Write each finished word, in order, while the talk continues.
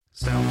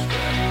Sounds good.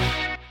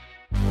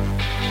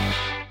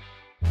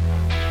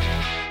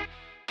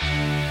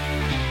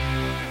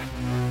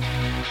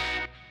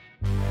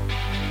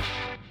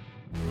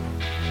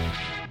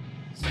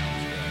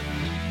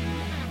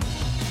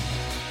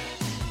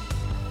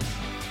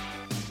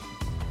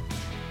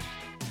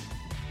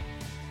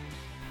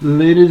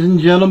 Ladies and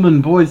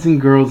gentlemen, boys and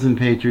girls and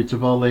patriots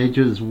of all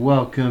ages,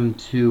 welcome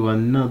to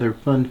another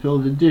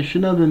fun-filled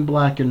edition of In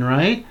Black and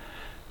White,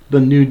 the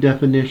new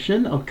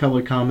definition of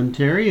color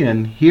commentary,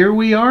 and here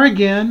we are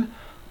again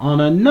on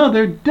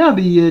another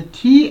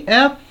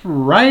WTF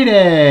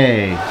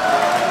Friday.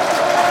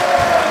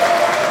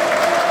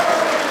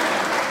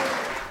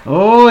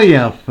 Oh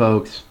yeah,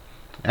 folks,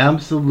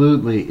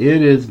 absolutely,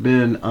 it has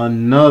been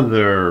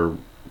another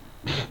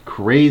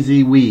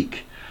crazy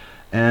week.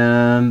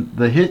 And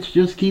the hits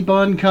just keep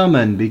on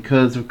coming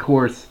because, of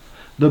course,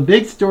 the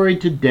big story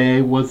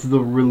today was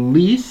the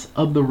release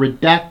of the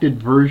redacted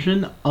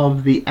version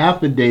of the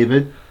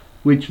affidavit,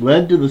 which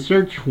led to the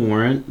search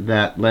warrant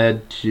that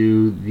led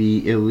to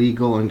the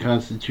illegal and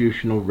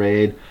unconstitutional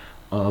raid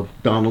of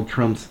Donald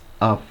Trump's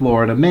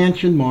Florida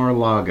mansion,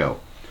 Mar-a-Lago.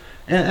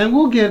 And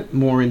we'll get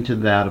more into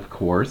that, of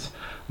course.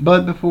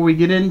 But before we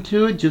get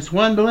into it, just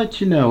wanted to let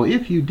you know,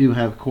 if you do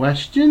have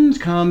questions,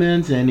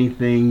 comments,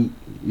 anything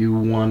you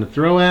want to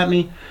throw at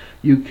me,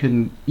 you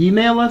can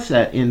email us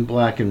at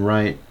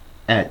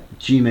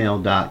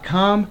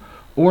inblackandwhite@gmail.com,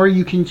 or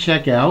you can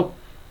check out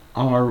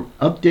our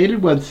updated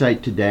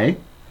website today,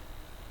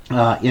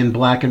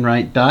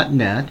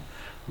 inblackandwhite.net.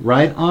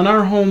 Right on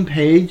our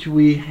homepage,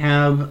 we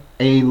have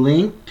a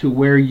link to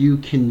where you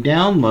can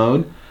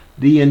download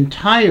the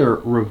entire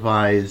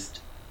revised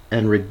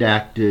and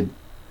redacted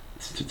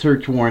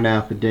search warrant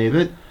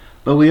affidavit,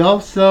 but we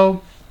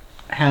also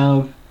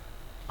have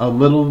a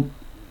little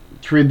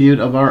tribute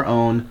of our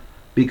own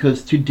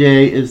because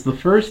today is the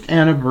first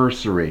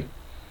anniversary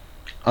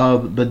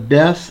of the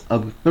deaths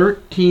of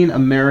 13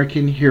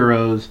 American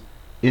heroes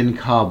in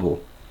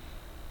Kabul.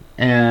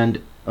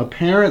 And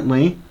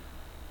apparently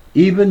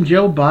even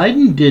Joe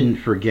Biden didn't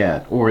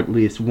forget, or at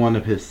least one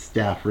of his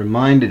staff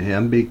reminded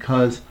him,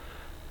 because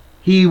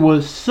he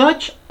was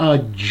such a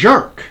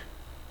jerk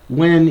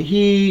when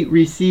he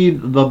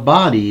received the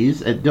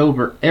bodies at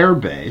Dover Air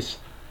Base.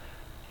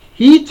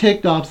 He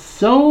ticked off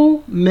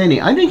so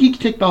many. I think he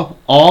ticked off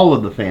all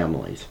of the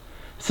families.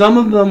 Some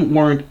of them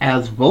weren't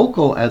as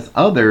vocal as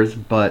others,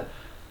 but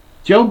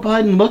Joe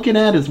Biden looking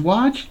at his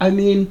watch, I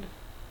mean,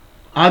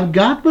 I've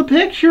got the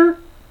picture.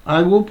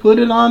 I will put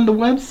it on the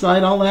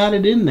website. I'll add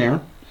it in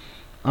there.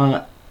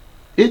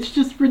 It's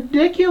just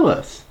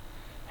ridiculous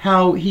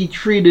how he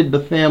treated the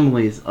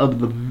families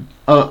of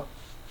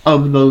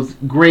those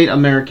great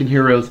American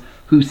heroes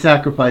who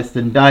sacrificed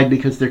and died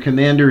because their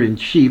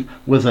commander-in-chief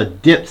was a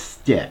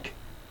dipstick.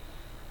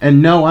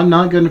 And no, I'm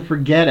not going to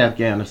forget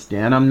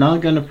Afghanistan. I'm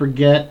not going to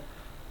forget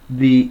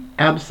the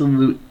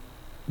absolute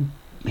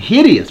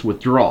hideous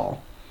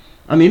withdrawal.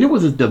 I mean, it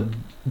was a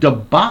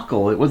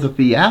debacle. It was a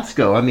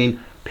fiasco. I mean,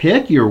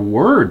 pick your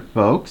word,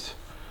 folks.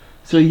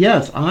 So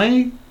yes,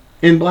 I,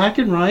 in Black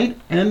and White,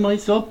 and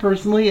myself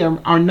personally,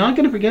 are not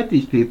going to forget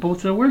these people.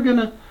 So we're going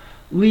to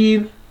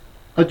leave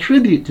a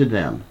tribute to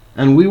them,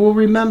 and we will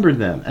remember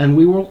them, and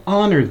we will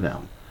honor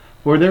them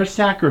for their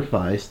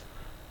sacrifice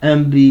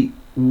and the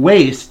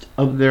waste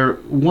of their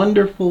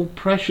wonderful,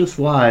 precious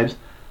lives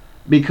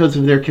because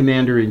of their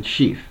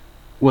commander-in-chief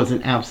was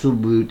an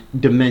absolute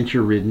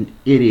dementia-ridden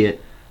idiot,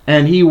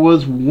 and he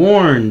was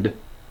warned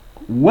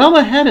well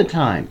ahead of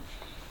time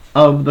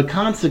of the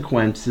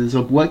consequences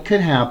of what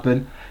could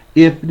happen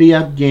if the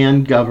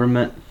Afghan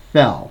government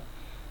fell.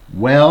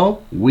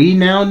 Well, we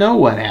now know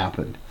what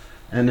happened.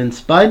 And in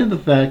spite of the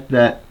fact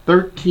that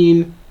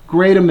 13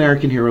 great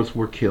American heroes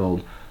were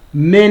killed,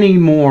 many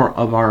more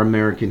of our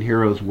American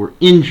heroes were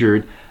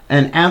injured,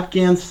 and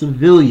Afghan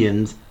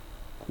civilians,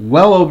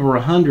 well over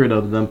 100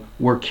 of them,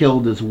 were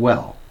killed as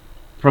well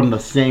from the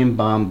same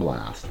bomb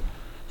blast.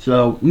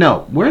 So,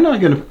 no,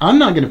 I'm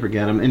not going to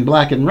forget them, and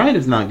Black and White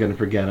is not going to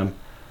forget them.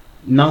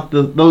 Not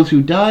those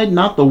who died,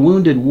 not the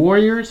wounded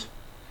warriors,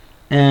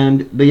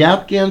 and the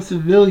Afghan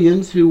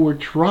civilians who were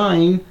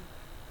trying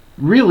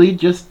really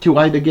just to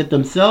either get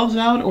themselves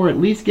out or at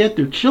least get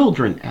their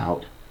children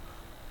out.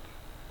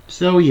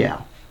 So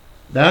yeah,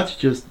 that's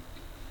just,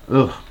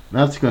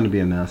 that's going to be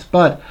a mess.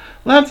 But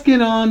let's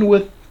get on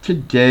with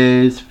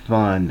today's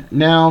fun.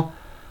 Now,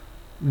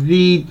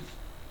 the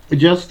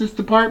Justice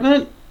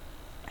Department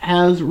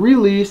has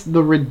released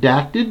the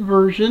redacted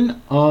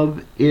version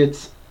of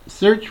its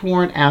search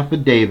warrant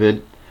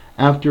affidavit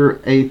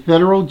after a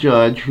federal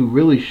judge who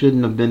really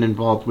shouldn't have been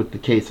involved with the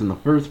case in the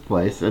first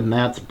place, and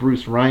that's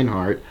Bruce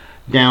Reinhart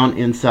down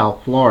in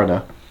South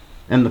Florida,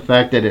 and the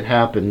fact that it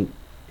happened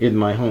in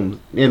my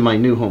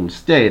new home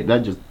state,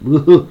 that just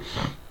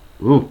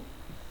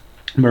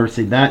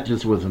mercy, that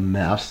just was a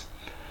mess.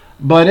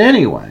 But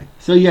anyway,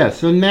 so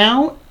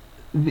now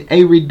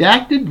a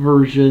redacted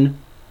version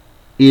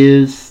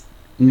is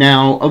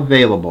now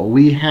available.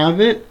 We have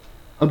it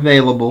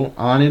available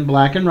on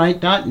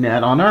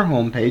inblackandwhite.net on our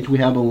homepage. We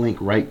have a link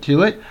right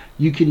to it.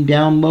 You can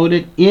download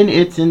it in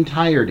its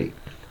entirety.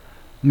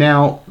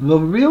 Now, the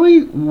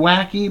really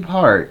wacky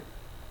part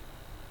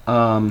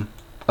of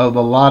a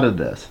lot of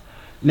this.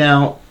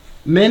 Now,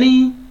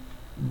 many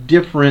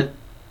different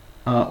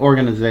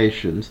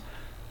organizations,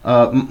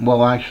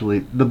 well, actually,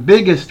 the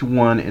biggest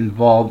one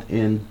involved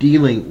in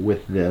dealing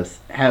with this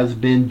has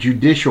been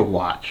Judicial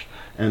Watch.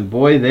 And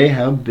boy, they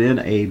have been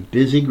a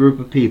busy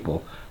group of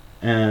people.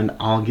 And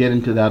I'll get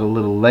into that a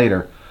little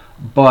later.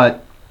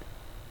 But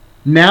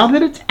now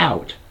that it's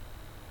out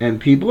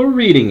and people are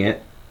reading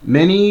it,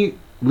 many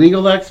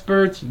legal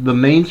experts, the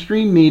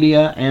mainstream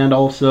media, and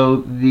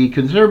also the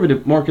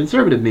more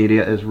conservative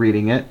media is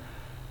reading it.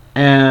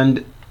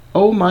 And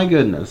oh my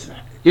goodness,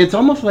 it's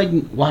almost like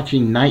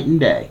watching night and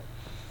day.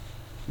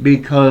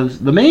 Because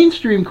the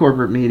mainstream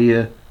corporate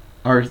media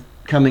are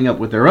coming up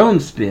with their own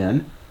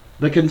spin.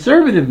 The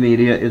conservative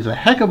media is a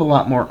heck of a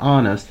lot more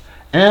honest.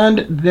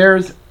 And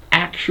there's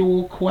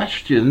actual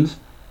questions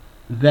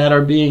that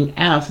are being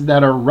asked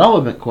that are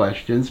relevant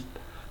questions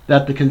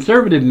that the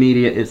conservative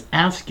media is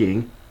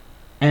asking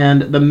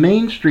and the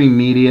mainstream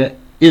media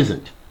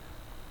isn't.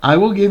 I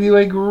will give you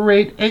a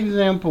great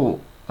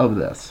example of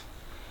this.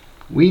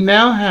 We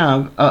now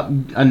have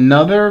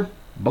another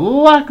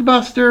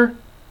blockbuster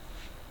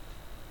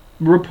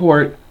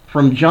report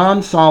from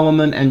John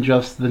Solomon and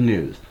Just the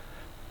News.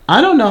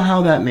 I don't know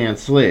how that man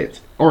sleeps,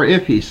 or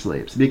if he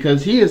sleeps,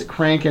 because he is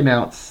cranking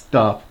out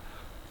stuff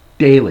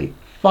daily.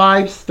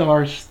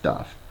 5-star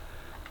stuff.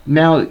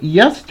 Now,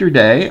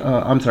 yesterday,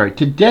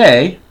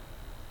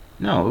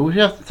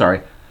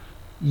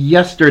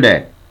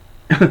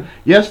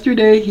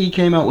 yesterday he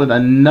came out with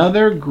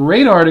another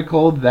great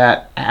article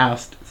that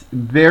asked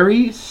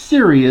very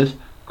serious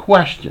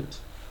questions.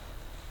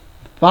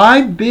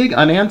 5 big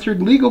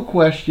unanswered legal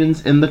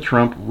questions in the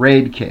Trump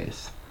raid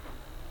case.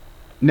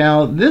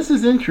 Now, this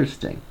is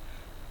interesting.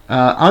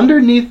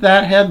 Underneath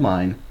that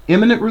headline,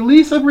 imminent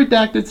release of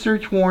redacted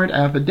search warrant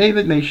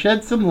affidavit may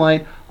shed some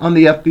light on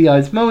the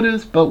FBI's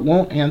motives, but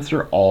won't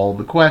answer all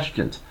the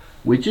questions.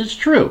 Which is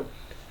true.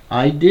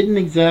 I didn't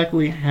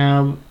exactly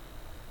have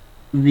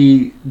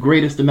the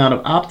greatest amount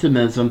of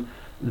optimism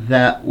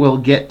that we'll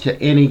get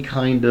to any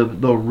kind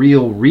of the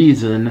real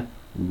reason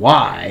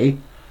why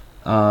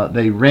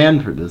they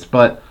ran for this.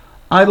 But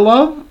I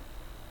love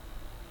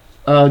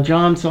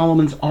John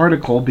Solomon's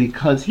article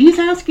because he's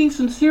asking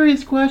some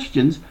serious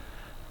questions,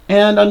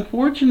 and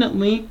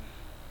unfortunately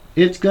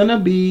it's going to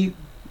be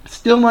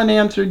still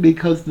unanswered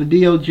because the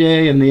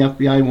DOJ and the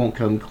FBI won't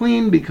come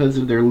clean because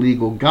of their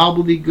legal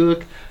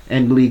gobbledygook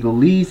and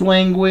legalese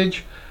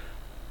language,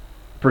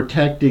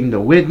 protecting the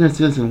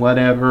witnesses and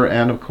whatever.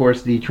 And of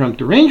course the trunk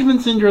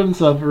derangement syndrome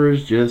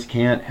sufferers just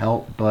can't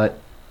help but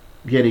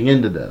getting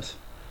into this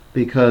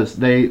because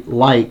they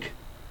like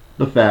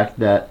the fact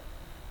that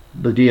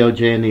the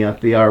DOJ and the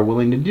FBI are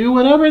willing to do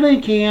whatever they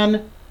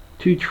can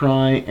to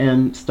try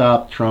and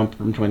stop Trump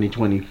from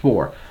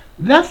 2024.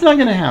 That's not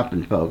going to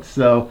happen, folks.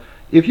 So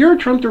if you're a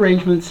trunk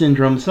derangement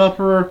syndrome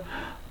sufferer,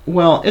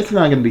 well, it's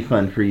not going to be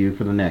fun for you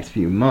for the next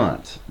few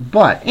months.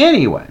 But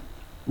anyway,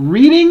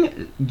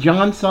 reading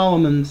John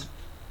Solomon's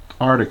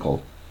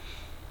article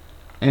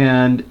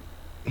and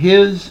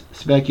his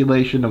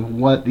speculation of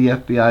what the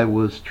FBI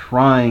was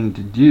trying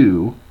to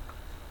do,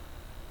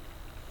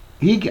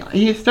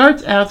 he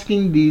starts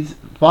asking these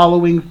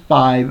following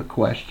 5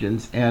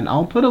 questions, and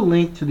I'll put a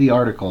link to the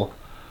article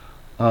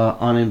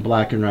on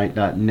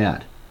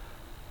inblackandwhite.net.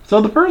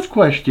 So the first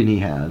question he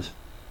has: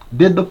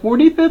 did the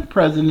 45th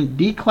president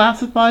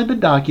declassify the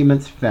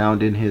documents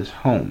found in his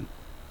home?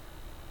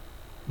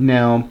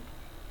 Now,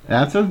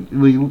 that's a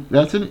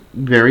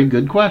very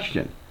good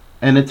question,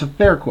 and it's a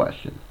fair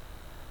question.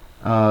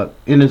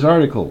 In his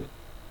article,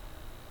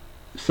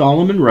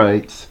 Solomon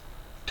writes,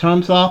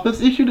 Trump's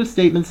office issued a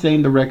statement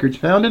saying the records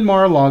found in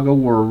Mar-a-Lago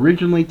were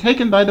originally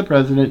taken by the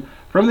president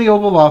from the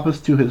Oval Office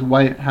to his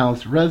White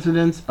House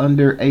residence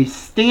under a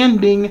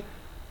standing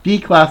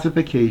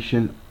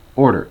declassification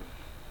order.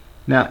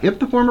 Now, if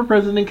the former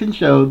president can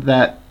show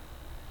that,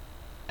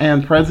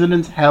 and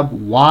presidents have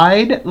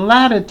wide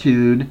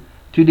latitude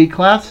to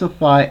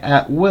declassify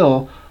at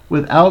will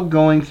without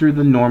going through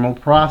the normal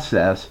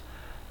process,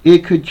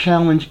 it could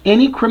challenge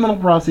any criminal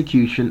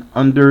prosecution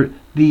under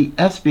the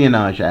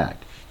Espionage Act.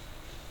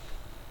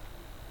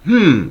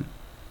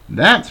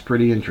 That's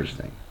pretty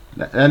interesting.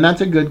 And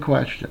that's a good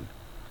question.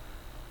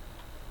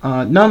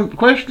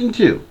 Question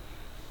 2.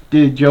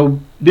 Did Joe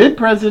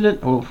Biden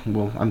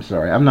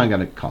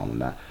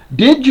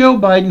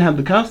have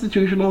the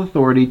constitutional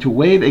authority to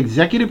waive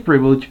executive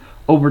privilege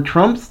over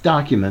Trump's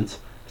documents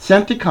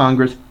sent to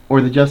Congress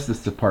or the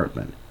Justice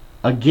Department?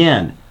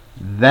 Again,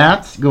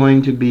 that's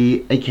going to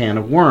be a can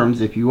of worms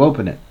if you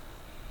open it.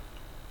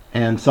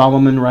 And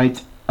Solomon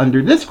writes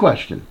under this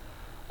question: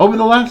 over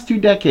the last 2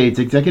 decades,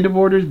 executive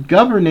orders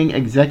governing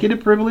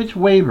executive privilege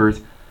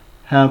waivers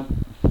have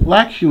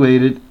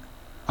fluctuated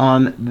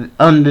on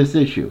this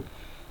issue.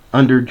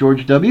 Under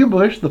George W.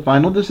 Bush, the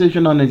final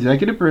decision on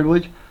executive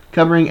privilege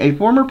covering a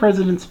former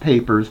president's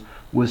papers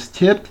was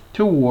tipped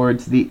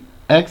towards the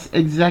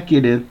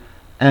ex-executive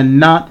and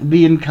not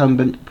the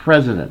incumbent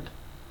president.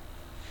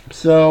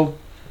 So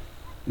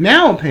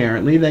now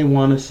apparently they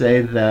want to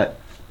say that,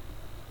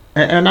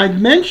 and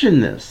I've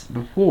mentioned this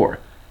before,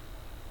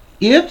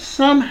 if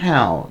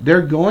somehow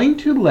they're going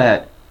to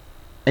let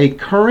a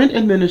current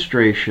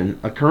administration,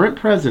 a current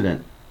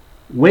president,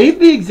 waive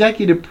the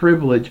executive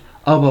privilege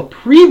of a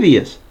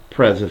previous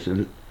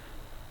president,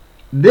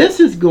 this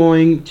is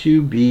going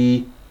to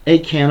be a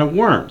can of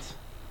worms,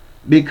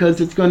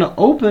 because it's going to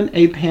open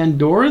a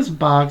Pandora's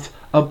box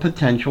of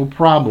potential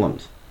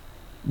problems.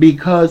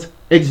 Because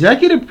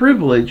executive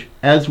privilege,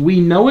 as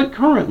we know it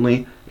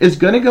currently, is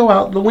going to go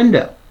out the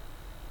window.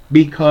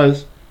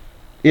 Because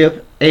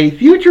if a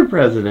future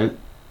president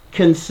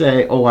can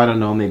say, oh, I don't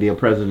know, maybe a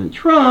President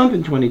Trump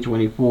in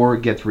 2024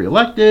 gets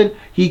reelected,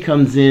 he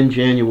comes in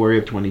January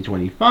of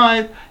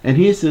 2025, and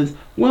he says,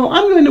 well,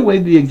 I'm going to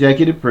waive the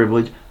executive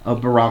privilege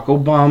of Barack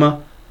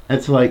Obama.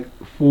 It's like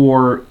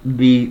for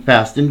the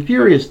Fast and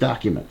Furious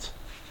documents,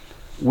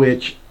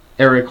 which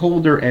Eric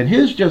Holder and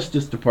his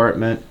Justice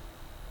Department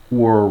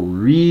were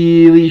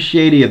really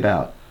shady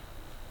about.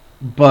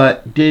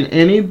 But did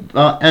any,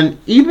 and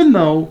even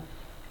though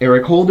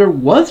Eric Holder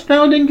was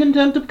found in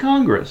contempt of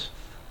Congress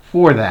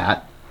for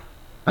that,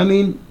 I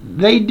mean,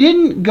 they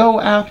didn't go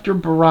after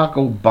Barack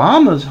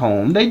Obama's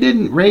home. They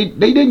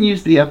didn't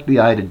use the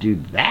FBI to do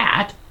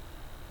that.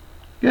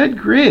 Good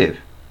grief.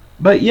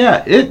 But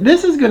yeah,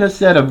 this is going to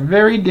set a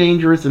very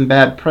dangerous and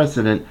bad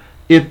precedent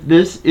if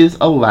this is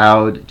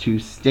allowed to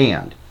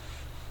stand.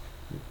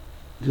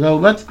 So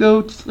let's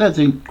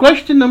see.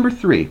 Question number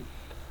 3.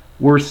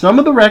 Were some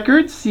of the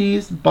records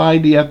seized by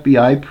the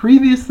FBI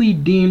previously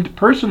deemed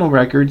personal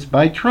records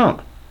by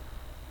Trump?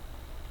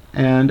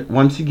 And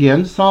once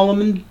again,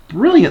 Solomon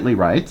brilliantly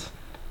writes,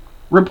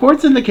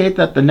 reports indicate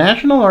that the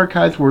National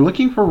Archives were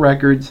looking for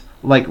records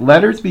like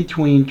letters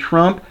between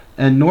Trump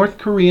and North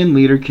Korean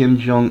leader Kim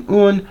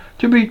Jong-un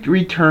to be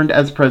returned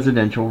as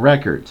presidential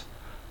records.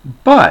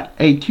 But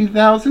a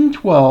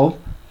 2012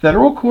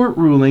 federal court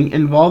ruling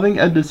involving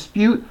a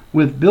dispute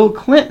with Bill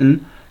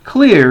Clinton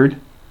declared,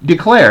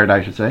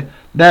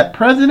 that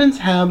presidents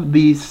have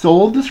the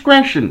sole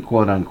discretion,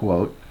 quote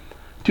unquote,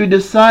 to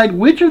decide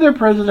which of their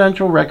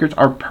presidential records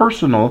are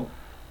personal,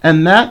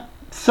 and that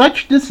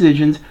such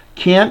decisions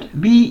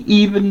can't be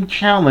even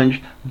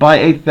challenged by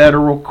a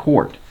federal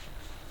court.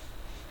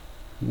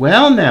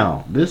 Well,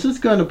 now, this is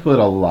going to put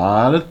a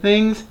lot of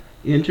things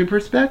into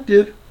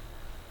perspective.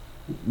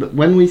 But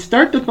when we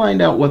start to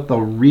find out what the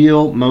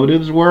real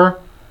motives were,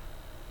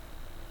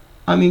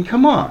 I mean,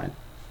 come on.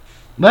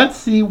 Let's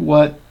see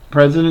what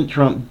President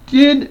Trump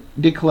did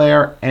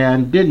declare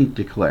and didn't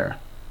declare.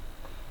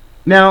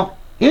 Now,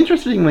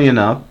 interestingly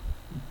enough,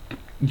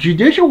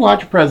 Judicial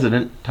Watch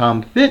President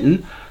Tom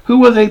Fitton, who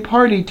was a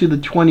party to the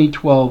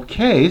 2012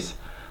 case,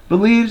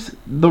 believes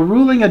the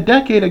ruling a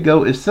decade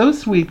ago is so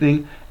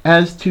sweeping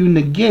as to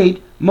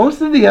negate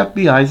most of the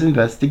FBI's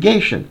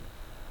investigation.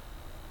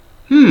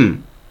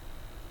 And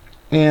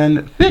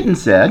Fitton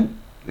said,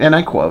 and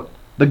I quote,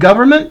 the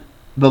government,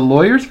 the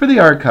lawyers for the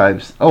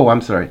archives,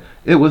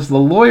 it was the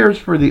lawyers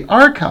for the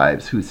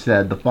archives who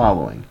said the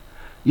following.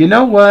 You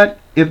know what?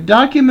 If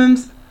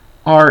documents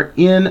are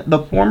in the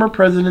former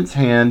president's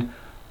hand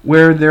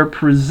where they're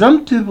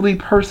presumptively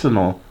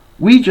personal,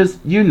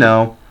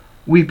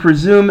 we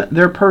presume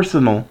they're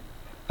personal.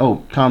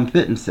 Oh, Tom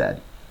Fitton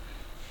said.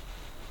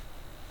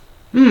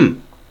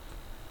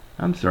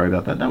 I'm sorry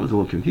about that. That was a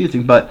little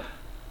confusing, but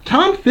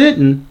Tom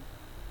Fitton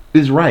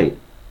is right.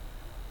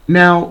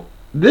 Now,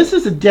 this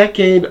is a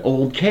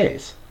decade-old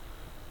case.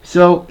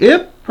 So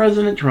if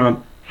President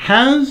Trump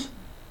has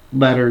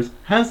letters,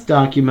 has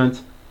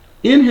documents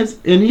in his,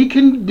 and he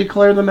can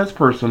declare them as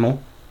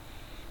personal,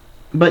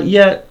 but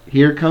yet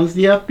here comes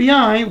the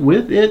FBI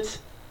with its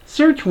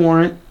search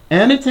warrant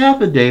and its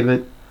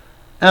affidavit.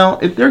 Now,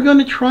 if they're going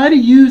to try to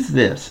use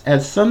this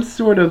as some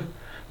sort of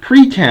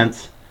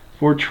pretense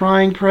for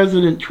trying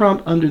President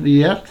Trump under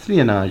the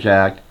Espionage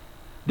Act,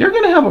 they're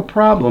going to have a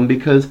problem,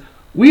 because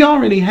we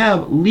already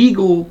have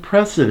legal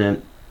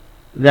precedent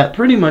that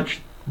pretty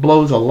much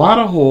blows a lot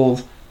of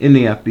holes in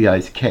the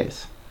FBI's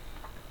case.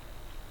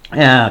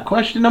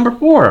 Question number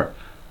 4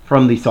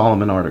 from the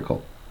Solomon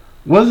article.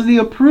 Was the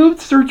approved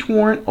search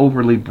warrant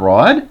overly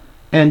broad,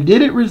 and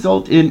did it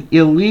result in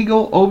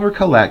illegal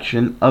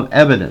overcollection of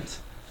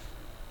evidence?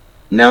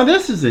 Now,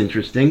 this is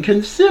interesting,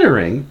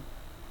 considering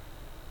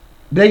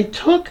they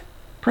took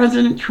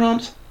President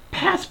Trump's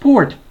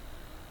passport.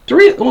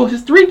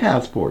 His 3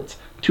 passports.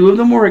 2 of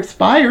them were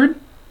expired,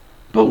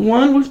 but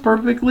 1 was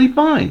perfectly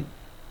fine.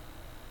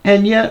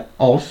 And yet,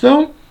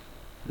 also,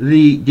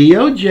 the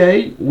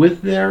DOJ,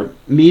 with their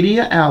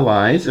media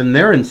allies and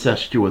their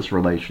incestuous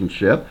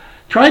relationship,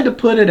 tried to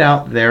put it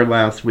out there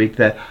last week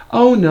that,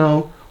 oh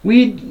no,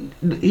 we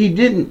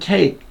didn't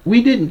take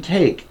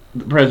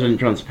President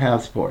Trump's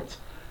passports.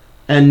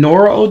 And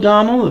Nora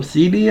O'Donnell of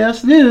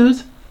CBS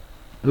News,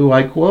 who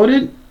I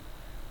quoted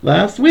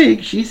last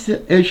week, she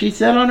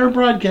said on her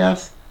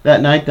broadcast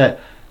that night that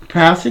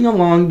passing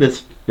along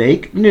this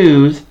fake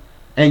news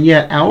And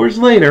yet, hours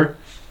later,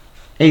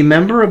 a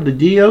member of the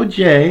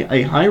DOJ,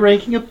 a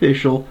high-ranking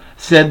official,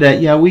 said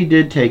that, yeah, we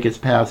did take his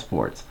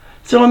passports.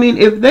 So, I mean,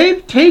 if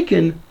they've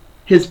taken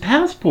his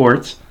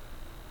passports,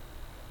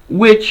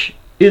 which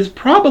is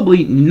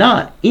probably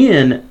not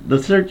in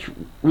the search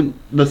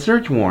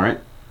warrant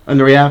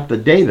under the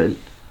affidavit,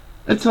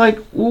 it's like,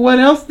 well, what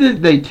else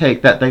did they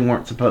take that they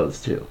weren't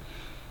supposed to?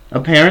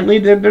 Apparently,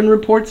 there have been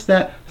reports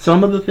that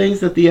some of the things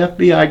that the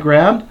FBI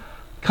grabbed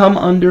come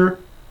under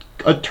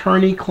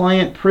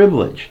attorney-client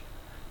privilege.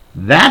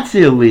 That's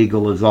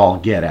illegal as all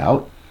get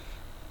out.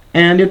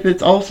 And if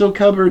it's also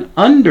covered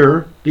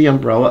under the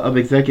umbrella of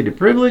executive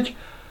privilege,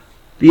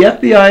 the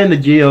FBI and the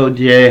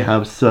DOJ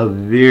have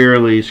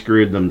severely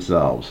screwed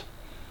themselves.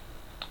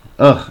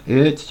 Ugh,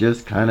 it's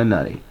just kind of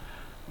nutty.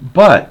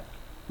 But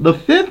the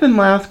fifth and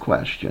last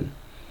question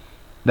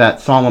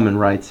that Solomon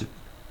writes,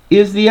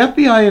 is the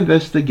FBI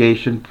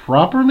investigation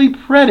properly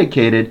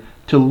predicated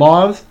to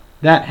laws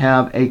that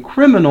have a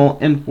criminal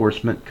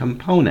enforcement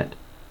component?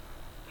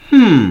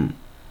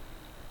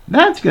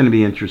 That's going to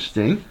be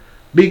interesting,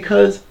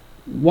 because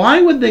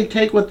why would they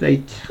take what they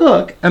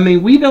took? I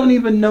mean, we don't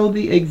even know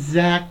the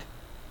exact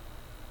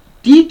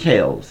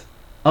details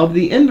of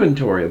the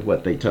inventory of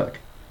what they took.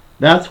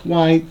 That's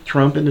why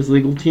Trump and his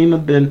legal team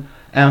have been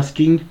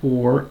asking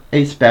for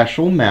a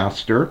special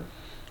master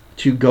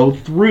to go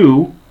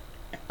through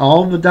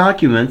all the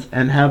documents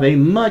and have a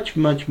much,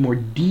 much more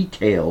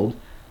detailed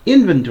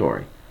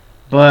inventory.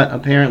 But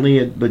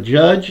apparently the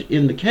judge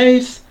in the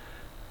case,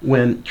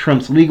 when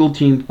Trump's legal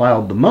team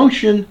filed the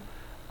motion,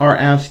 are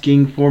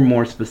asking for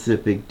more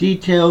specific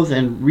details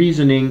and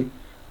reasoning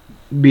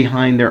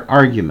behind their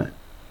argument.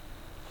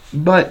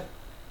 But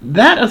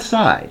that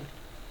aside,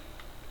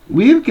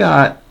 we've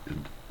got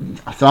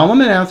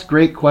Solomon asked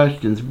great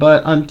questions,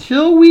 but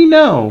until we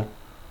know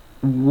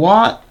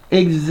what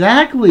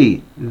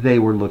exactly they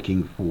were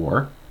looking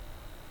for,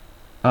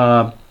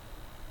 we're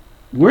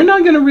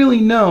not going to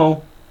really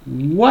know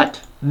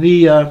what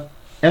the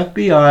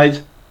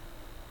FBI's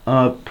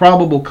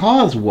probable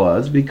cause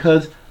was,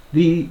 because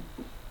the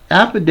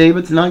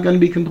affidavit's not going to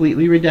be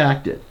completely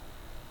redacted.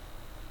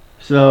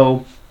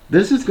 So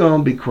this is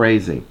going to be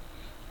crazy.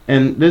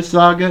 And this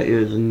saga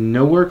is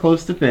nowhere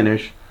close to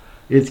finish.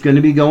 It's going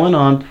to be going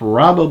on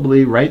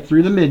probably right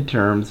through the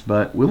midterms,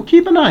 but we'll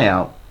keep an eye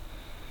out.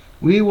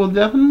 We will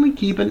definitely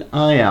keep an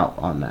eye out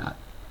on that.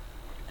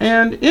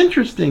 And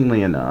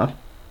interestingly enough,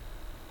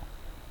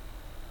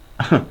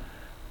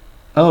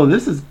 oh,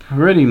 this is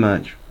pretty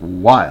much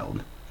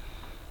wild.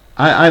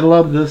 I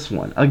love this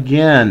one.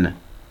 Again,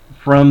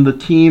 from the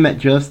team at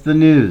Just the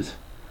News.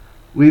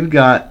 We've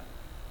got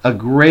a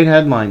great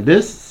headline.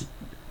 This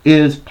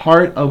is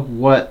part of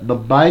what the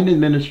Biden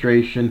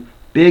administration,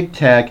 big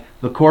tech,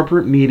 the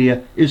corporate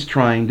media is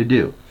trying to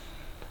do.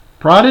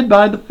 Prodded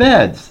by the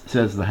feds,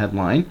 says the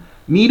headline,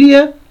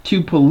 media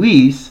to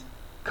police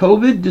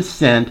COVID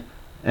dissent,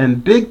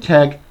 and big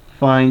tech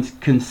finds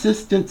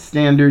consistent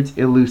standards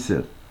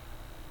elusive.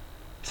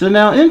 So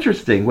now,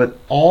 interesting, with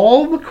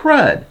all the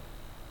crud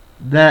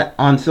that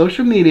on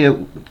social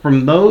media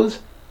from those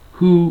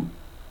who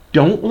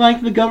don't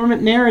like the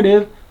government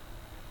narrative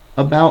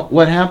about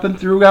what happened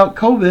throughout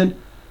COVID,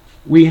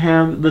 we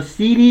have the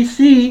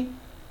CDC,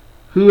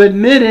 who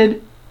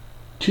admitted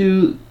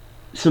to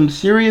some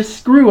serious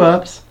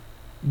screw-ups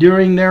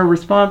during their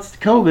response to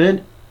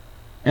COVID,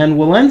 and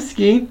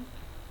Walensky,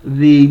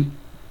 the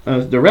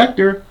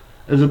director,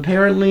 has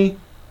apparently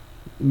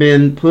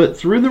been put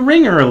through the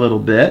ringer a little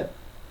bit,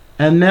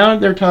 and now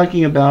they're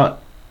talking about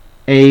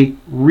a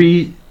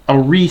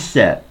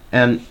reset.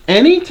 And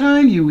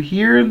anytime you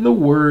hear the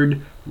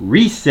word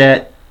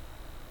reset,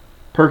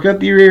 perk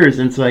up your ears,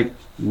 and it's like,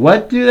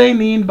 what do they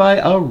mean by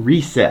a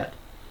reset?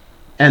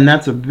 And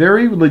that's a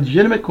very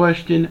legitimate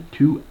question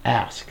to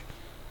ask.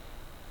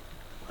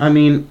 I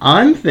mean,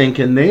 I'm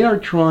thinking they are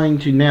trying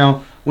to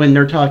now, when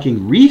they're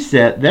talking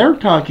reset, they're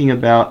talking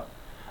about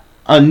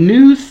a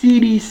new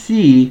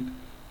CDC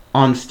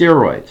on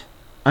steroids.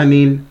 I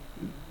mean,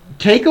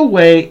 take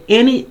away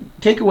any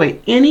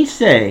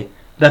say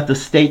that the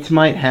states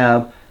might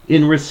have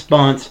in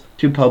response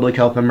to public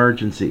health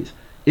emergencies.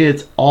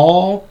 It's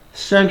all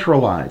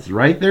centralized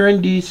right there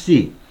in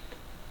DC.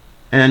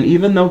 And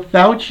even though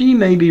Fauci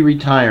may be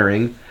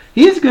retiring,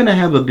 he's going to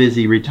have a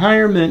busy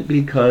retirement,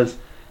 because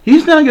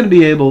he's not going to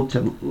be able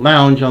to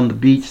lounge on the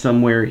beach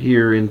somewhere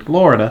here in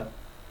Florida.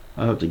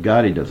 I hope to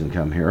God he doesn't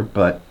come here,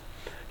 but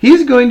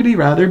he's going to be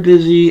rather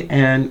busy,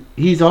 and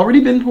he's already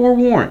been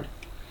forewarned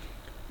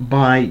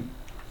by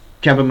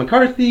Kevin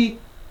McCarthy,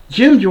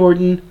 Jim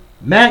Jordan,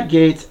 Matt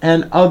Gaetz,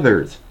 and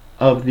others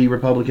of the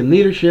Republican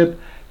leadership.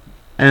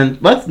 And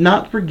let's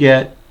not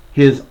forget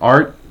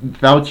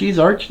Fauci's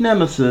arch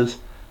nemesis,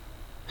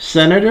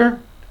 Senator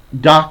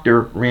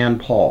Dr.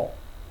 Rand Paul.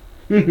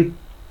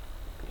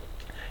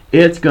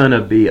 It's going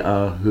to be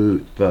a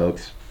hoot,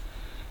 folks.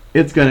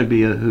 It's going to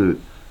be a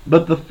hoot.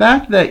 But the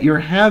fact that you're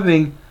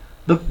having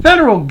the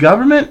federal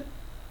government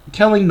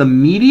telling the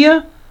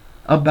media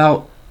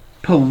about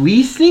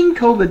policing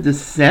COVID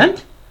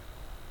dissent?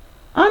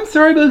 I'm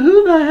sorry, but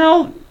who the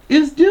hell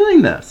is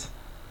doing this?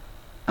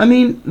 I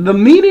mean, the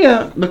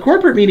media, the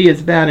corporate media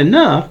is bad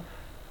enough,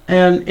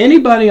 and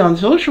anybody on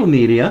social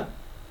media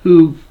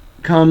who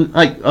come,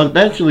 like,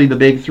 eventually the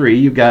big three,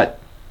 you've got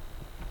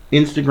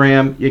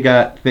Instagram, you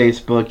got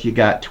Facebook, you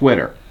got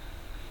Twitter.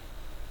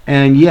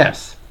 And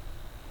yes,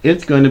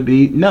 it's going to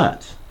be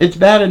nuts. It's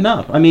bad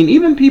enough. I mean,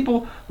 even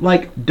people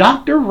like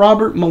Dr.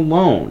 Robert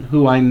Malone,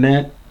 who I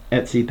met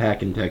at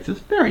CPAC in Texas,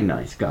 very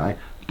nice guy,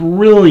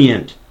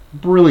 brilliant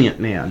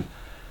man.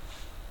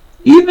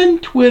 Even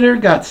Twitter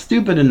got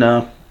stupid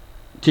enough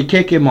to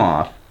kick him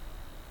off,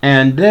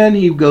 and then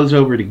he goes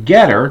over to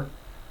Getter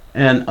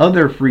and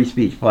other free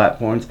speech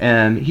platforms,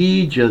 and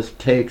he just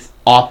takes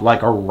off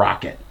like a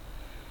rocket.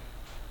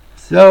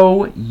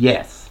 So,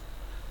 yes.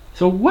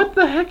 So what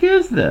the heck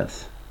is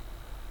this?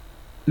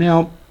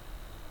 Now,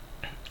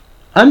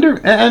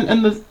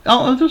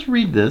 I'll just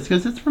read this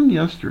because it's from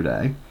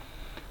yesterday.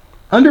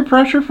 Under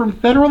pressure from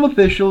federal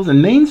officials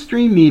and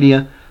mainstream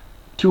media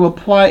to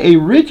apply a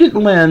rigid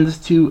lens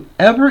to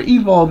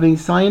ever-evolving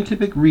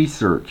scientific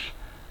research,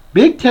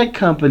 big tech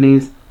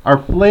companies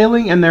are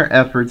flailing in their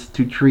efforts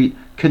to treat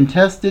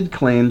contested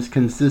claims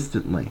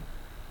consistently.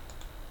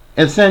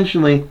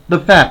 Essentially, the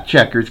fact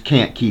checkers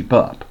can't keep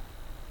up.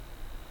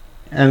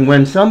 And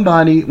when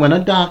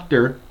a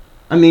doctor,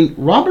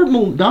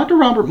 Dr.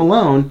 Robert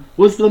Malone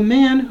was the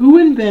man who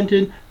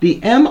invented the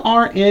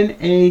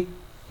mRNA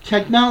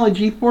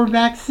technology for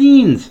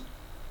vaccines.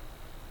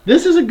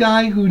 This is a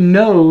guy who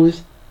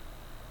knows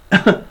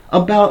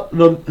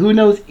who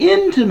knows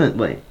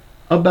intimately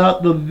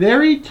about the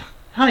very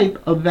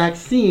type of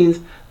vaccines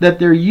that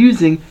they're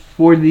using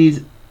for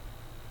these,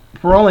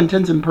 for all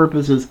intents and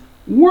purposes,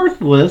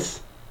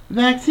 worthless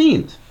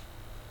vaccines.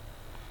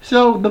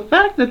 So the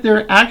fact that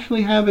they're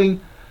actually having,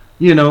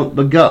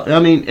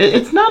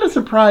 it's not a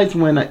surprise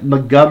when the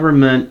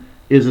government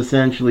is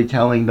essentially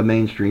telling the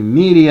mainstream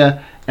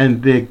media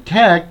and big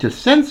tech to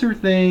censor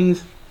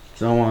things,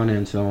 so on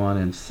and so on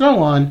and so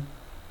on.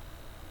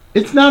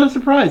 It's not a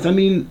surprise. I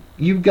mean,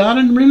 you've got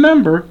to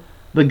remember,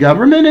 the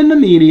government and the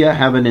media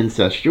have an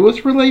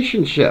incestuous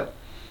relationship.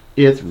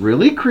 It's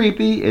really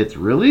creepy, it's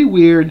really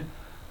weird,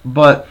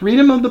 but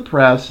freedom of the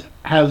press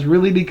has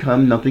really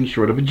become nothing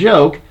short of a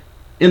joke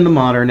in the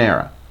modern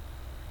era.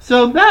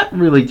 So that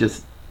really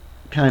just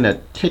kind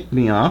of ticked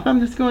me off.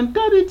 I'm just going,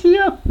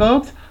 WTF,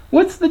 folks?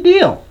 What's the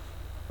deal?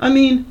 I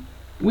mean,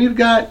 we've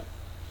got,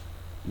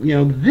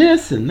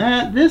 this and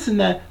that,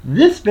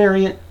 this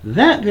variant,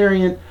 that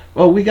variant.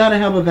 Well, we got to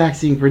have a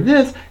vaccine for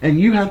this, and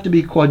you have to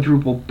be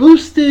quadruple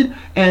boosted,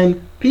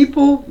 and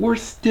people were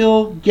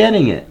still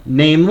getting it.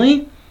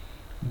 Namely,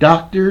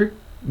 Dr.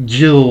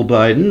 Jill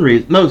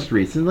Biden, most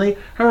recently,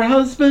 her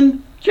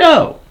husband,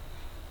 Joe,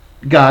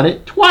 got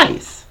it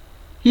twice.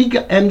 She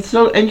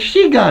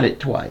got it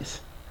twice.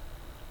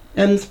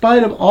 And in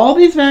spite of all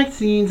these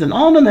vaccines and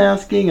all the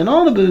masking and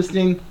all the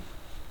boosting,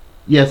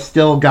 you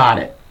still got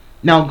it.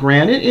 Now,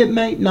 granted, it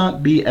may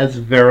not be as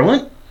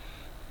virulent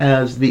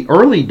as the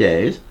early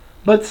days,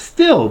 but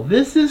still,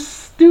 this is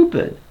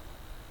stupid.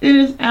 It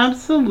is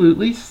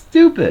absolutely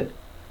stupid.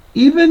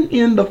 Even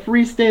in the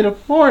free state of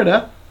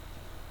Florida,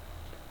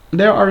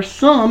 there are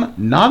some,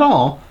 not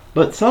all,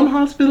 but some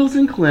hospitals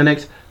and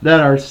clinics that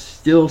are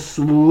still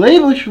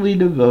slavishly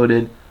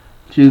devoted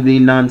to the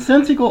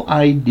nonsensical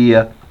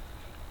idea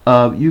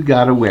of you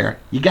gotta wear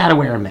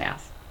a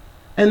mask.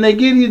 And they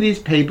give you these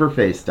paper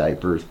face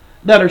diapers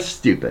that are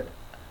stupid.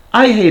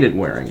 I hated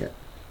wearing it.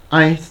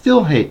 I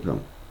still hate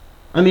them.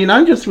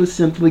 I just was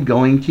simply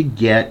going to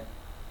get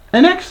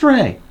an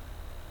x-ray.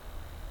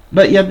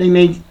 But yet they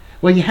made,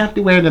 you have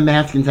to wear the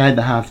mask inside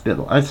the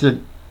hospital. I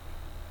said,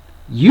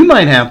 you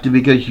might have to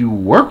because you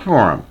work for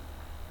them.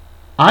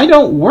 I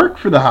don't work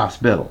for the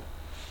hospital.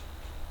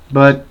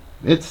 But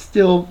it's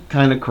still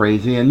kind of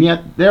crazy, and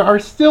yet there are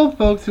still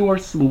folks who are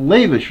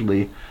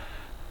slavishly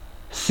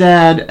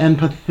sad and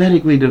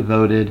pathetically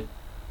devoted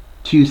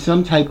to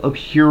some type of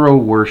hero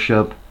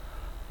worship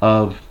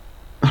of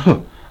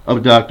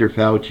Dr.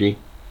 Fauci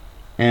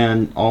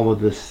and all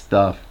of this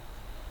stuff.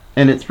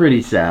 And it's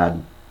pretty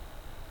sad.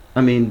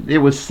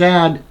 It was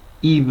sad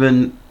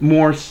even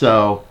more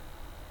so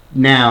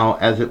now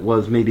as it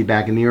was maybe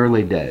back in the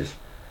early days.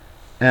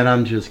 And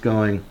I'm just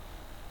going,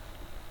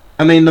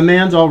 the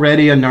man's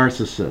already a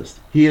narcissist.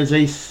 He is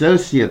a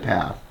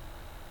sociopath.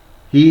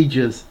 He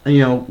just,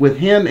 with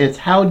him, it's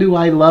how do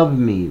I love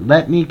me?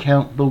 Let me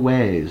count the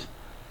ways.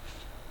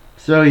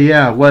 So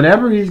yeah,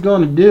 whatever he's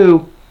going to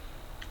do,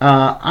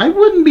 I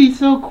wouldn't be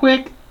so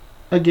quick,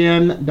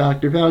 again,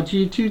 Dr.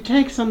 Fauci, to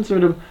take some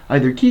sort of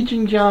either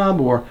teaching job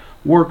or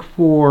work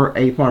for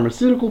a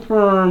pharmaceutical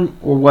firm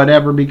or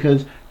whatever,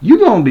 because you're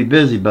going to be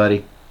busy,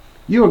 buddy.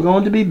 You are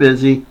going to be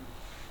busy,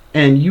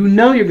 and you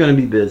know you're going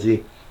to be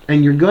busy,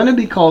 and you're going to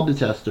be called to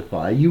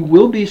testify. You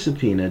will be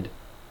subpoenaed,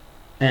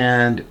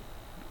 and,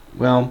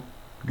 well,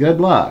 good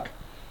luck.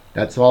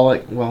 That's all I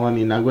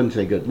wouldn't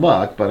say good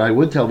luck, but I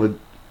would tell the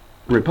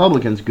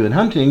Republicans good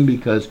hunting,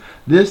 because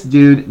this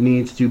dude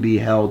needs to be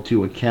held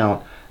to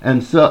account.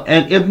 And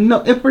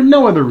if for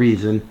no other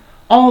reason,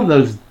 all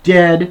those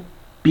dead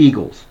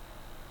beagles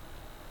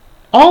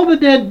all the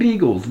dead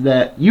beagles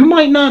that you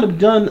might not have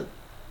done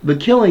the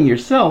killing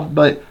yourself,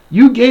 but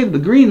you gave the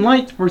green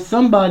lights for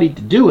somebody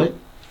to do it,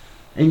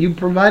 and you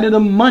provided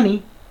them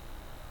money.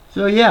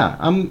 So yeah,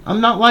 I'm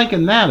not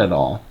liking that at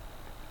all.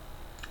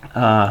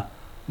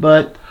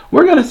 But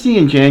we're going to see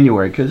in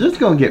January, because it's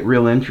going to get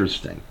real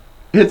interesting.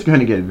 It's going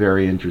to get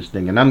very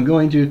interesting, and I'm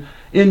going to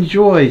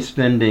enjoy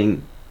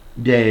spending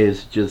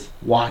days just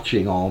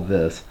watching all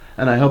this.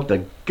 And I hope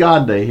to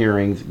God the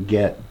hearings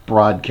get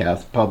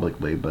broadcast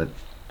publicly, but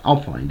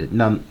I'll find it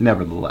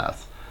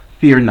nevertheless.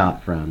 Fear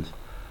not, friends.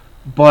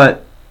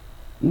 But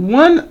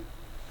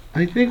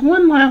I think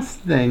one last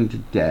thing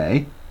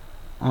today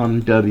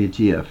on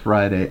WTF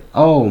Friday.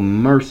 Oh,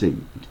 mercy.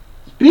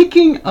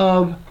 Speaking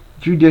of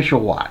Judicial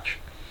Watch,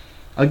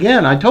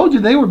 again, I told you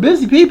they were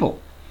busy people.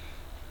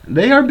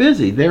 They are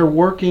busy. They're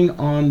working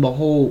on the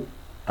whole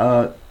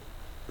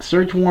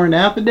search warrant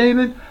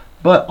affidavit,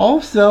 but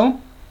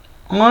also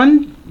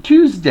on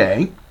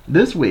Tuesday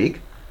this week,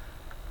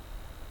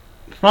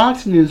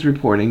 Fox News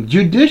reporting,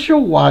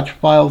 Judicial Watch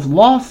files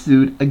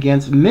lawsuit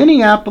against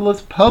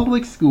Minneapolis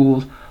public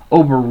schools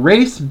over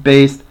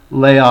race-based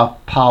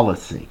layoff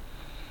policy.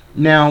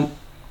 Now,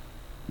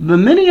 the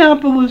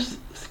Minneapolis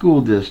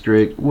school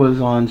district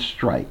was on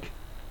strike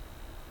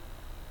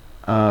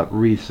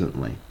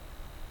recently.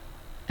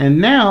 And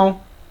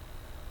now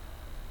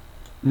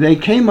they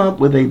came up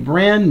with a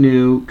brand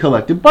new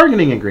collective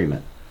bargaining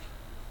agreement.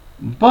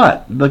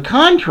 But the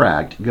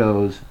contract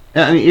goes,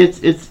 I mean,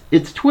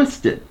 it's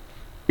twisted.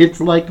 It's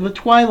like the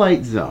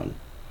Twilight Zone.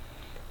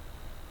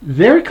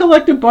 Their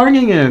collective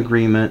bargaining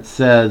agreement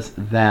says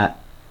that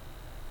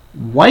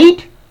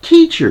white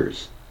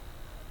teachers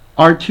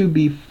are to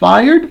be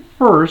fired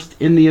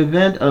first in the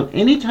event of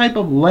any type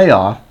of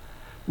layoff,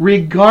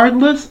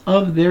 regardless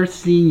of their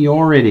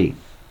seniority.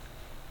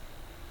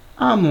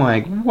 I'm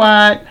like,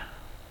 what?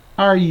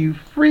 Are you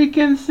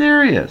freaking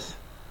serious?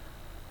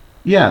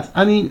 Yes,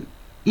 I mean,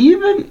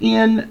 even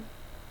in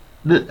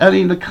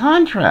the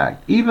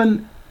contract,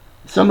 even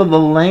some of the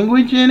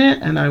language in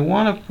it, and I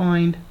want to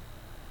find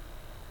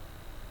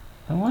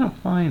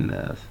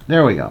this.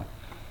 There we go.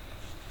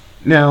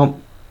 Now,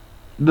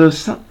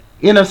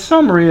 in a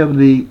summary of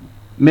the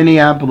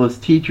Minneapolis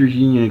Teachers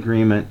Union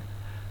Agreement,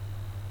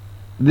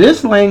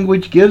 this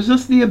language gives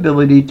us the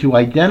ability to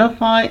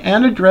identify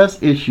and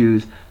address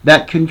issues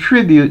that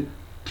contribute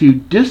to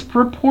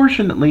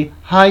disproportionately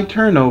high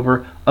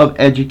turnover of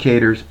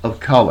educators of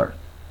color.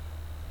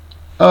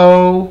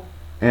 OMG.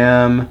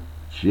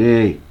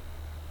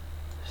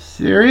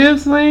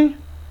 Seriously?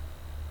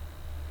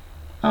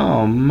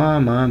 Oh,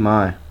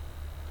 my.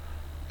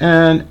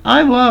 And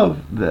I love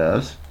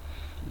this.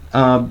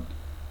 And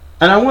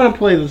I want to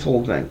play this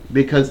whole thing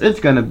because it's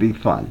going to be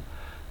fun.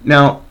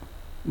 Now,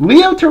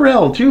 Leo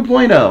Terrell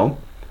 2.0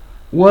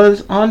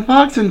 was on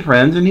Fox and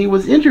Friends, and he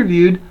was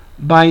interviewed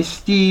by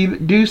Steve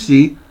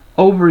Ducey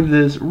over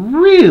this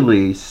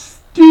really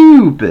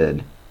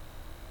stupid,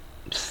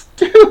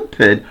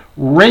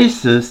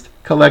 racist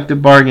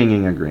collective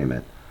bargaining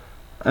agreement.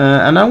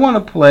 And I want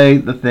to play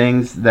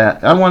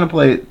I want to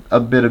play a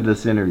bit of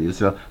this interview.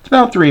 So it's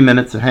about 3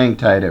 minutes, so hang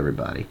tight,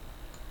 everybody.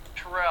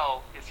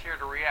 Terrell is here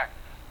to react.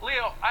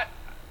 Leo, I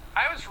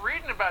was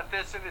reading about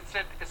this, and it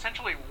said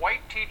essentially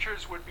white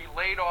teachers would be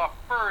laid off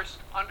first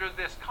under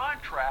this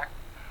contract,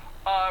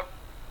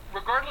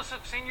 regardless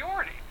of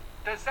seniority.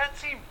 Does that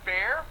seem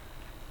fair?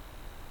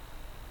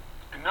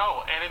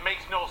 No, and it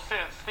makes no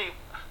sense. Steve,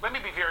 let me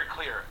be very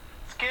clear.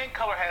 Skin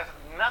color has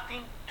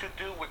nothing to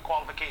do with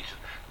qualifications.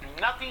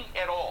 Nothing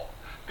at all.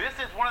 This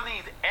is one of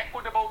these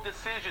equitable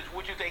decisions,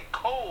 which is a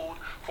code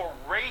for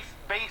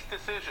race-based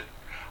decisions.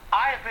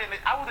 I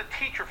was a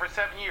teacher for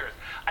 7 years.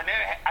 I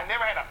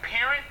never had a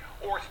parent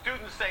or a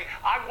student say,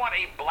 I want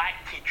a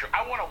black teacher,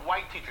 I want a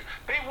white teacher.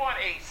 They want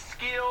a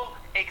skilled,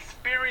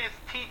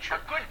 experienced teacher.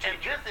 A good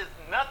teacher. And this is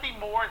nothing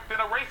more than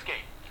a race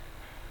game.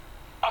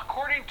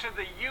 According to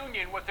the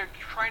union, what they're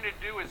trying to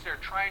do is they're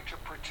trying to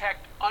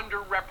protect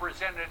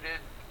underrepresented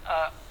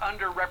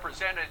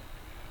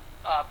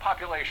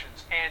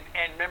populations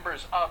and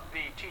members of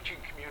the teaching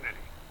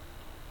community.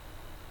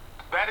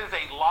 That is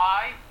a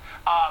lie.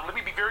 Let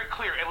me be very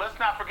clear, and let's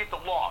not forget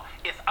the law.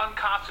 It's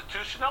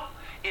unconstitutional,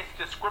 it's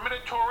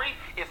discriminatory,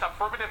 it's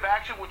affirmative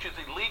action, which is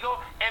illegal,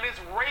 and it's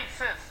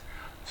racist.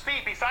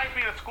 Steve, besides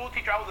being a school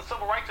teacher, I was a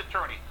civil rights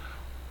attorney.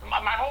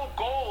 My whole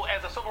goal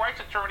as a civil rights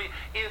attorney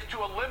is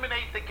to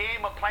eliminate the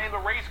game of playing the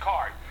race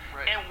card.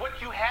 Right. And what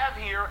you have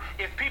here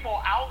is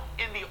people out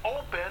in the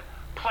open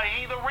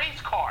playing the race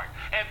card.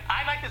 And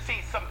I'd like to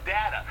see some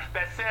data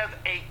that says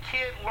a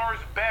kid learns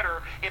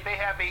better if they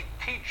have a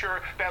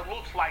teacher that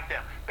looks like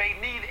them. They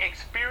need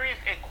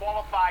experienced and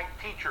qualified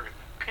teachers,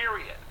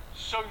 period.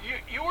 So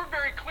you were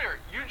very clear.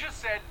 You just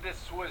said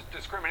this was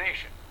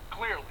discrimination,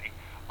 clearly.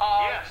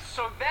 Yes.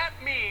 So that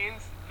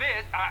means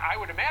that, I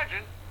would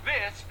imagine,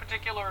 this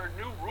particular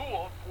new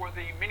rule for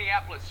the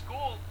Minneapolis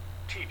School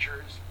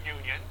Teachers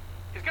Union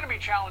is going to be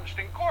challenged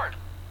in court.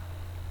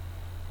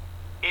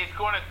 It's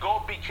going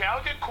to be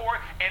challenged in court,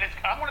 and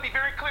I want to be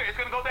very clear, it's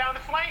going to go down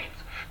in flames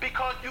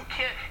because you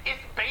can't,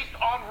 it's based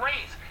on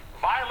race.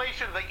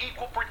 violation of the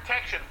equal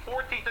protection,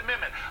 14th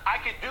Amendment. I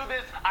can do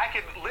this, I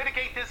can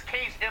litigate this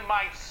case in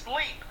my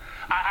sleep.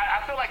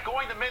 I feel like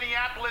going to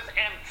Minneapolis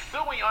and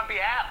suing on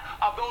behalf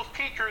of those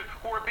teachers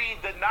who are being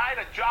denied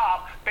a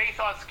job based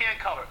on skin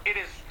color. It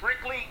is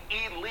strictly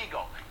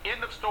illegal.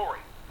 End of story.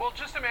 Well,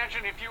 just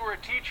imagine if you were a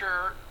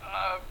teacher,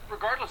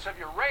 regardless of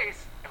your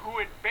race, who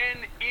had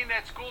been in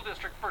that school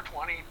district for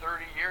 20,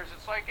 30 years.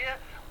 It's like, yeah,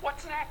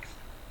 what's next?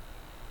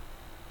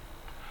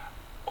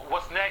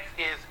 What's next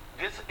is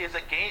this is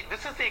a game.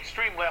 This is the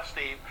extreme left,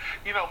 Steve.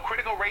 You know,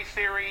 critical race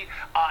theory,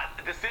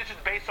 decisions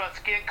based on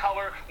skin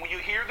color. When you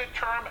hear the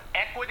term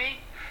equity,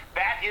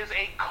 that is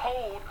a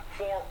code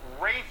for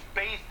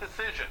race-based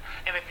decision.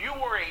 And if you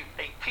were a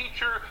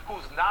teacher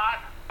who's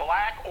not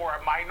black or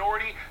a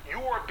minority, you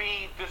are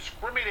being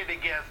discriminated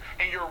against,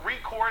 and your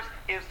recourse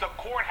is the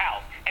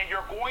courthouse, and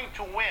you're going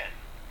to win.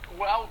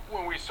 Well,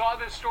 when we saw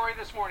this story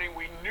this morning,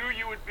 we knew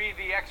you would be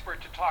the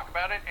expert to talk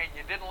about it, and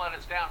you didn't let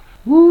us down.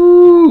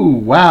 Woo!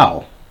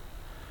 Wow.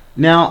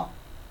 Now,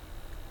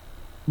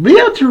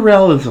 Leo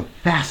Terrell is a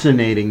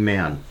fascinating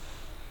man.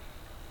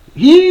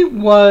 He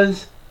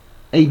was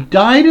a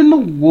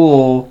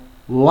dyed-in-the-wool,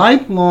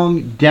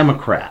 lifelong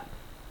Democrat.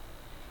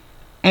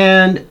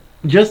 And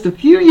just a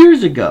few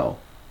years ago,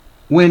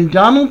 when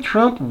Donald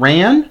Trump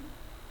ran,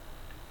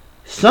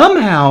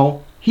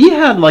 somehow he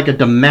had like a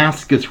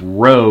Damascus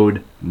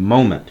Road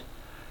moment.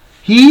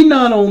 He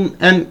not only,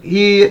 and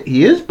he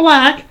is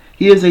black,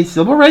 he is a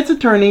civil rights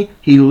attorney,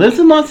 he lives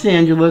in Los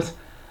Angeles,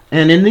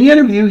 and in the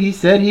interview he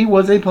said he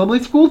was a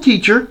public school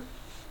teacher.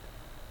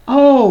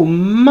 Oh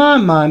my,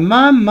 my,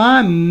 my,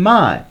 my,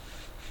 my.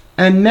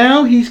 And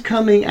now he's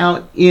coming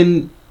out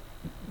in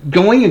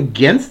going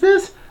against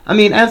this? I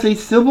mean, as a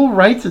civil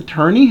rights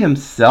attorney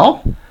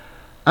himself?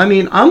 I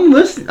mean, I'm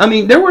listening. I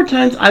mean, there were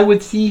times I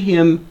would see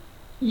him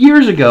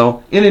years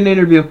ago in an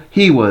interview.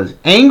 He was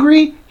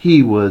angry,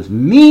 he was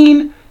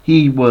mean,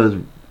 he was,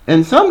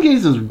 in some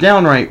cases,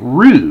 downright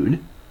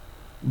rude.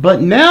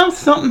 But now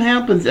something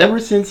happens ever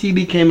since he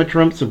became a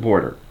Trump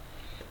supporter.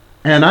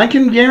 And I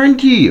can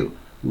guarantee you,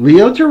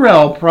 Leo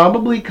Terrell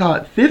probably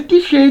caught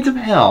 50 Shades of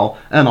Hell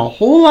and a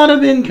whole lot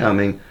of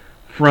incoming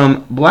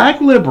from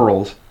black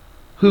liberals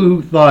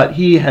who thought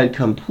he had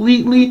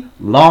completely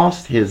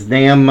lost his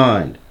damn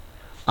mind.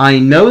 I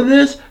know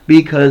this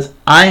because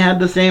I had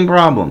the same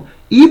problem.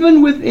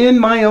 Even within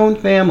my own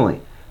family,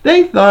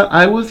 they thought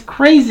I was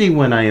crazy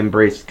when I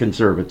embraced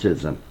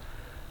conservatism.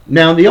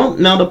 Now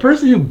the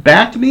person who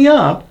backed me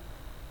up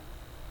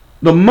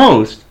the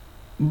most,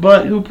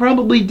 but who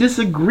probably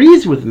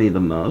disagrees with me the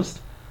most,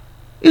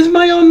 is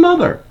my own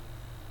mother.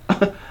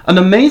 An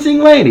amazing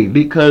lady,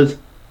 because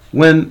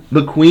when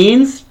the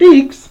Queen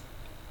speaks,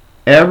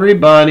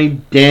 everybody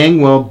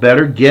dang well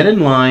better get in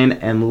line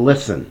and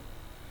listen.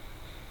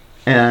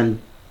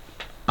 And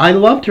I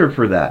loved her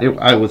for that.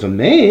 I was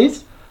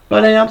amazed,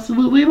 but I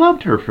absolutely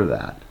loved her for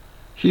that.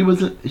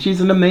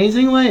 She's an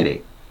amazing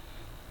lady.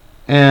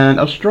 And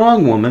a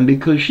strong woman,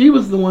 because she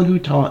was the one who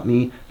taught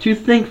me to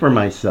think for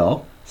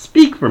myself,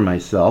 speak for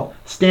myself,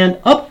 stand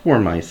up for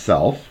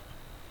myself,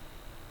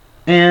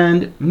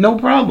 and no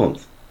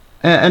problems.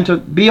 And to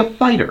be a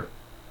fighter.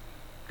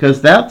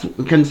 Because that's,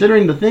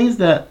 considering the things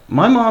that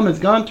my mom has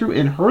gone through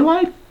in her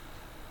life,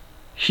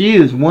 she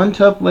is one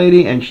tough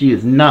lady and she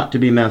is not to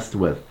be messed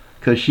with.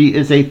 Because she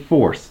is a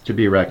force to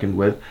be reckoned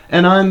with.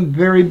 And I'm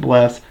very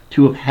blessed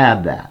to have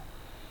had that.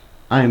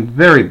 I am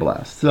very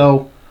blessed.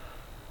 So,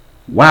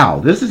 wow,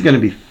 this is going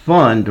to be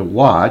fun to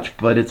watch,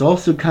 but it's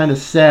also kind of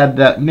sad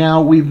that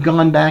now we've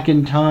gone back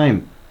in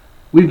time.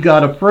 We've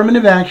got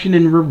affirmative action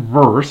in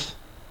reverse.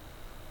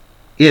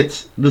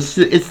 It's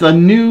the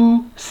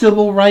new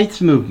civil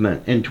rights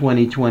movement in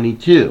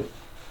 2022.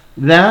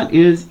 That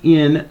is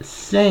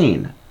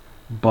insane.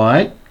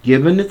 But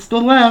given it's the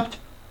left,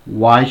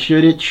 why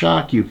should it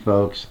shock you,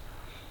 folks?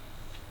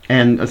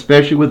 And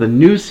especially with a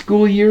new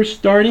school year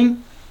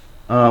starting,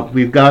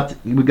 we've got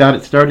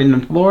it starting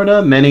in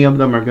Florida. Many of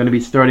them are going to be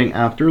starting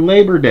after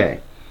Labor Day.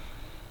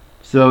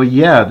 So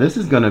yeah, this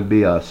is going to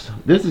be a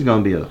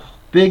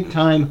big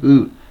time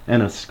hoot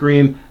and a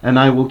scream, and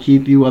I will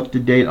keep you up to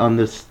date on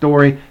this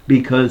story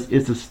because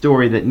it's a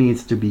story that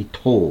needs to be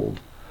told.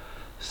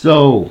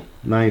 So,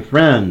 my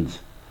friends,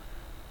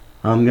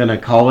 I'm going to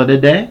call it a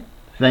day.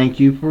 Thank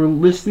you for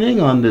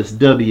listening on this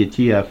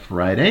WTF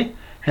Friday.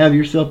 Have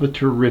yourself a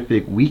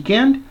terrific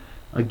weekend.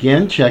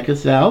 Again, check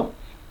us out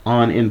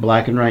on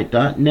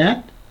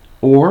inblackandwhite.net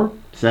or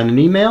send an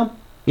email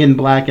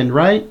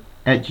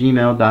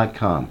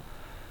inblackandwhite@gmail.com.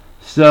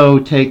 So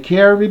take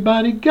care,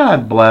 everybody.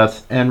 God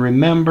bless. And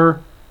remember,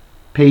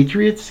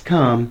 Patriots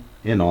come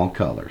in all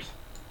colors.